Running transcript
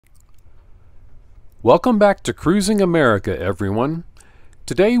Welcome back to Cruising America, everyone.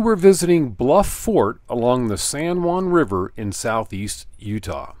 Today we're visiting Bluff Fort along the San Juan River in southeast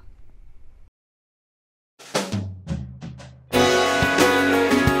Utah.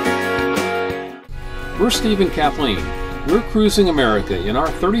 We're Steve and Kathleen. We're cruising America in our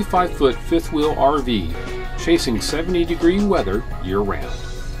 35-foot fifth wheel RV, chasing 70-degree weather year-round.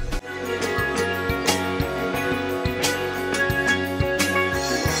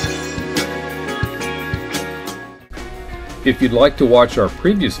 If you'd like to watch our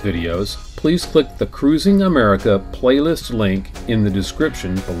previous videos, please click the Cruising America playlist link in the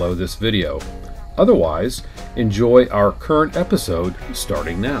description below this video. Otherwise, enjoy our current episode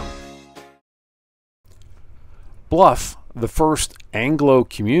starting now. Bluff, the first Anglo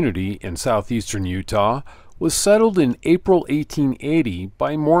community in southeastern Utah, was settled in April 1880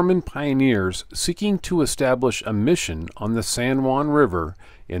 by Mormon pioneers seeking to establish a mission on the San Juan River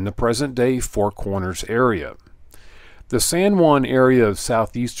in the present-day Four Corners area. The San Juan area of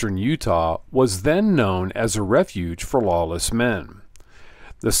southeastern Utah was then known as a refuge for lawless men.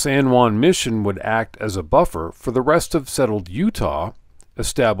 The San Juan mission would act as a buffer for the rest of settled Utah,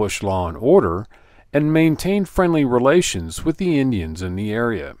 establish law and order, and maintain friendly relations with the Indians in the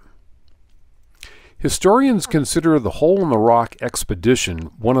area. Historians consider the Hole in the Rock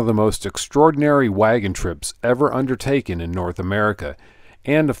expedition one of the most extraordinary wagon trips ever undertaken in North America,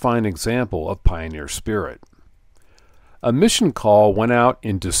 and a fine example of pioneer spirit. A mission call went out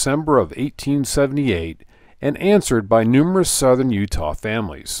in December of 1878 and answered by numerous southern Utah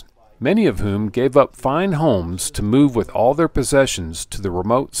families, many of whom gave up fine homes to move with all their possessions to the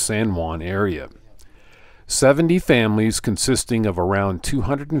remote San Juan area. 70 families consisting of around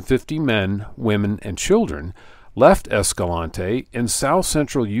 250 men, women, and children left Escalante in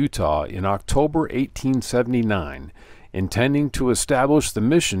south-central Utah in October 1879, intending to establish the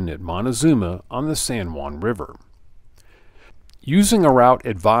mission at Montezuma on the San Juan River. Using a route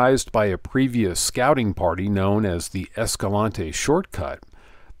advised by a previous scouting party known as the Escalante Shortcut,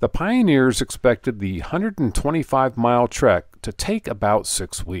 the pioneers expected the 125-mile trek to take about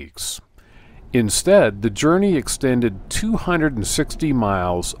 6 weeks. Instead, the journey extended 260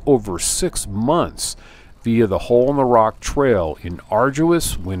 miles over 6 months via the Hole in the Rock Trail in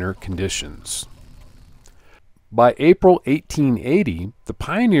arduous winter conditions. By April 1880, the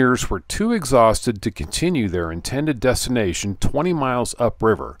pioneers were too exhausted to continue their intended destination 20 miles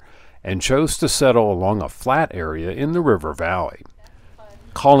upriver and chose to settle along a flat area in the river valley.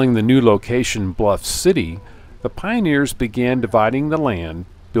 Calling the new location Bluff City, the pioneers began dividing the land,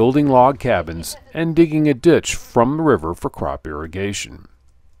 building log cabins, and digging a ditch from the river for crop irrigation.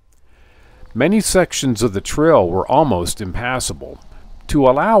 Many sections of the trail were almost impassable. To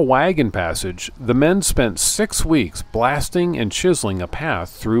allow wagon passage, the men spent 6 weeks blasting and chiseling a path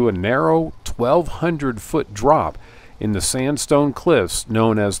through a narrow 1,200-foot drop in the sandstone cliffs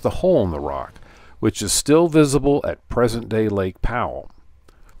known as the Hole in the Rock, which is still visible at present-day Lake Powell.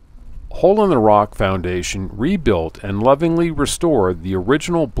 Hole in the Rock Foundation rebuilt and lovingly restored the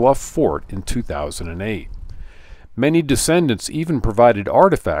original Bluff Fort in 2008. Many descendants even provided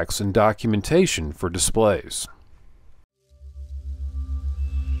artifacts and documentation for displays.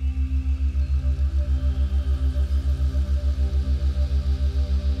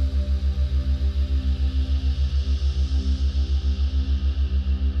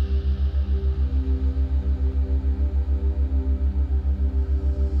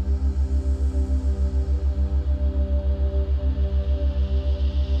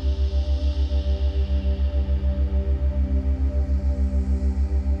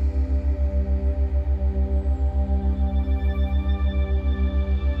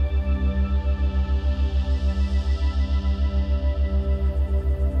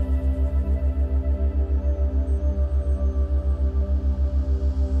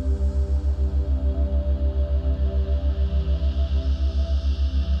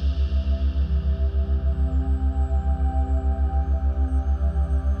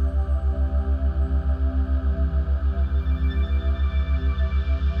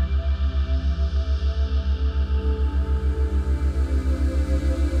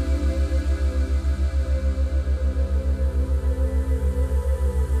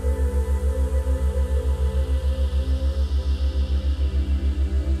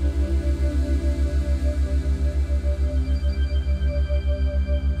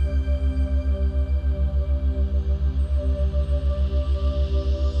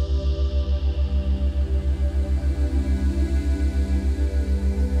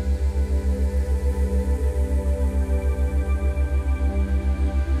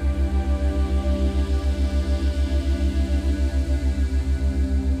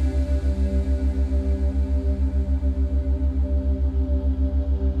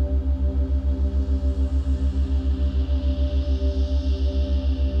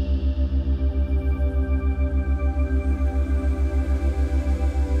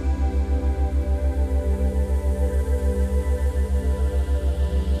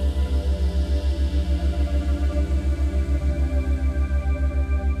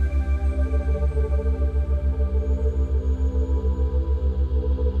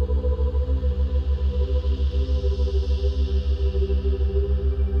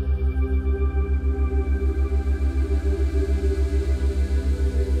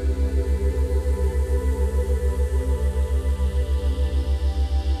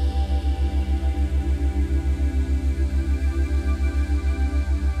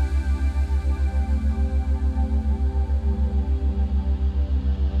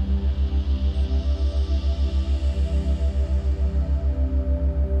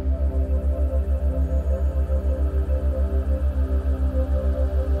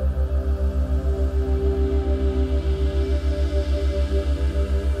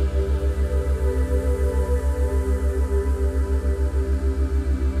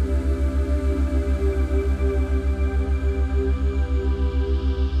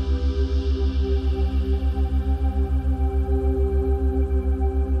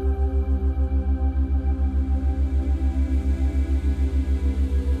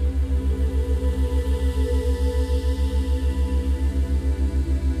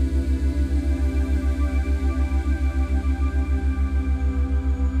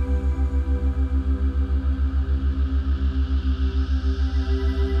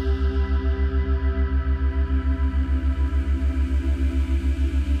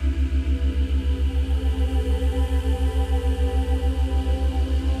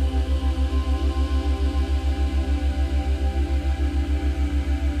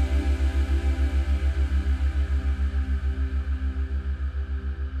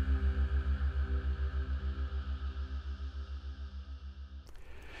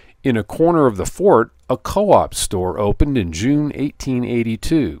 In a corner of the fort, a co-op store opened in June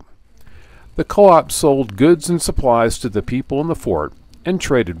 1882. The co-op sold goods and supplies to the people in the fort and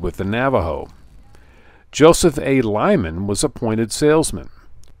traded with the Navajo. Joseph A. Lyman was appointed salesman.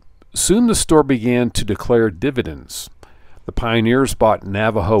 Soon the store began to declare dividends. The pioneers bought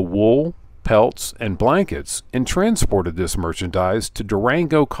Navajo wool, pelts, and blankets and transported this merchandise to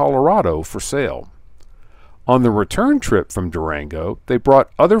Durango, Colorado for sale. On the return trip from Durango, they brought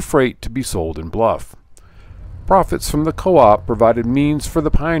other freight to be sold in Bluff. Profits from the co-op provided means for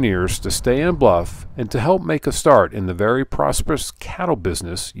the pioneers to stay in Bluff and to help make a start in the very prosperous cattle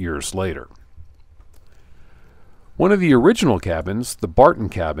business years later. One of the original cabins, the Barton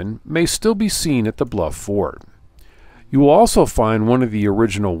cabin, may still be seen at the Bluff Fort. You will also find one of the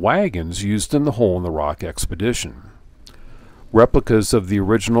original wagons used in the Hole in the Rock expedition. Replicas of the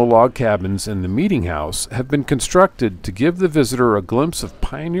original log cabins and the meeting house have been constructed to give the visitor a glimpse of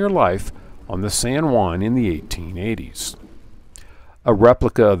pioneer life on the San Juan in the 1880s. A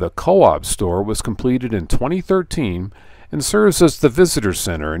replica of the co-op store was completed in 2013 and serves as the visitor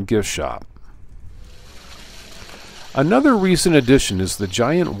center and gift shop. Another recent addition is the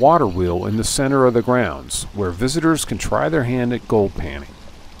giant water wheel in the center of the grounds, where visitors can try their hand at gold panning.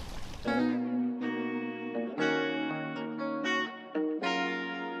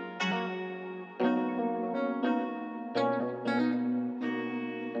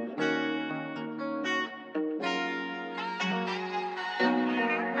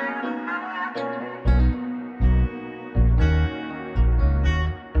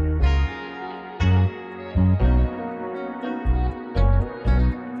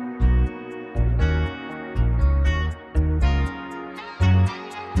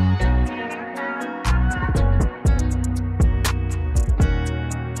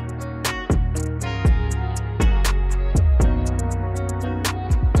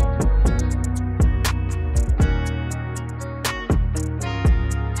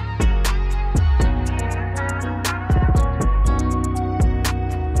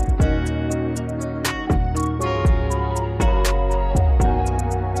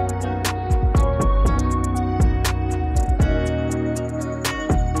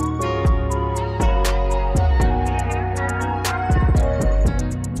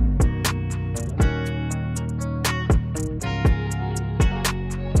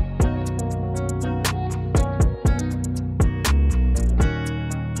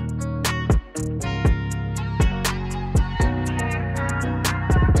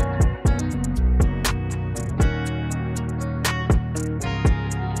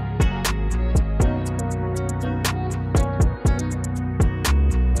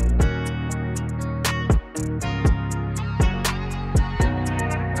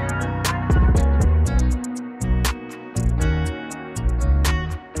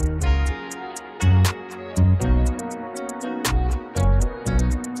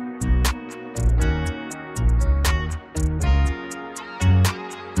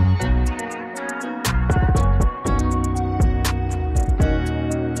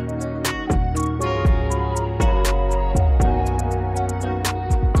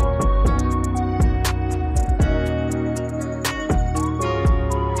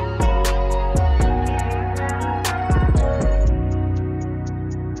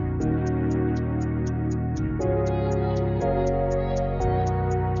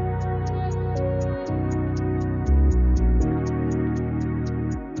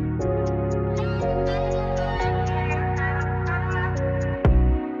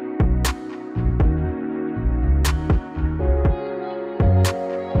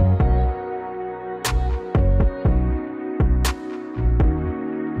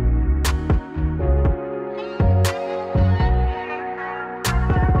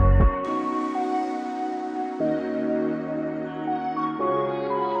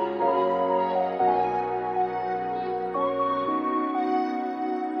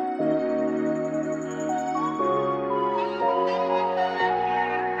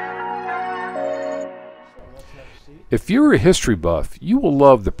 If you're a history buff, you will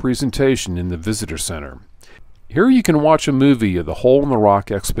love the presentation in the Visitor Center. Here you can watch a movie of the Hole in the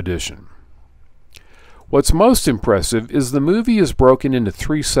Rock expedition. What's most impressive is the movie is broken into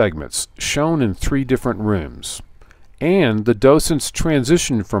 3 segments, shown in 3 different rooms, and the docents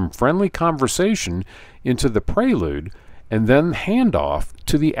transition from friendly conversation into the prelude and then handoff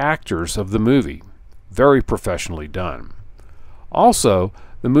to the actors of the movie. Very professionally done. Also,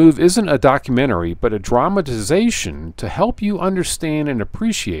 the move isn't a documentary, but a dramatization to help you understand and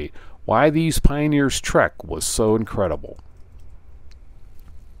appreciate why these pioneers' trek was so incredible.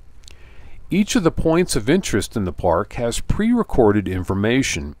 Each of the points of interest in the park has pre-recorded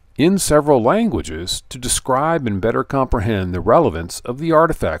information, in several languages to describe and better comprehend the relevance of the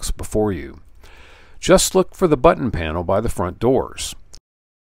artifacts before you. Just look for the button panel by the front doors.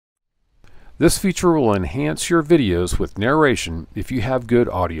 This feature will enhance your videos with narration if you have good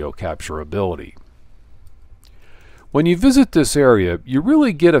audio capture ability. When you visit this area, you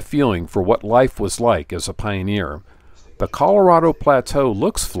really get a feeling for what life was like as a pioneer. The Colorado Plateau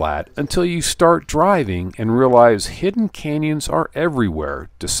looks flat until you start driving and realize hidden canyons are everywhere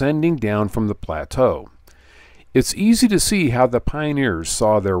descending down from the plateau. It's easy to see how the pioneers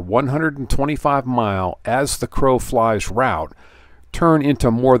saw their 125-mile as the crow flies route turn into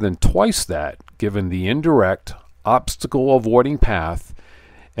more than twice that, given the indirect, obstacle-avoiding path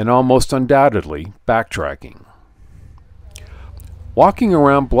and almost undoubtedly backtracking. Walking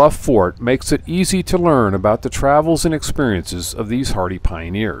around Bluff Fort makes it easy to learn about the travels and experiences of these hardy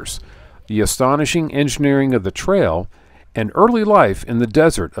pioneers, the astonishing engineering of the trail, and early life in the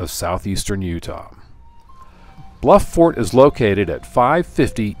desert of southeastern Utah. Bluff Fort is located at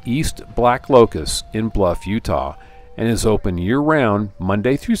 550 East Black Locust in Bluff, Utah, and is open year-round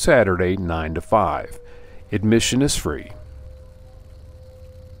Monday through Saturday 9 to 5. Admission is free.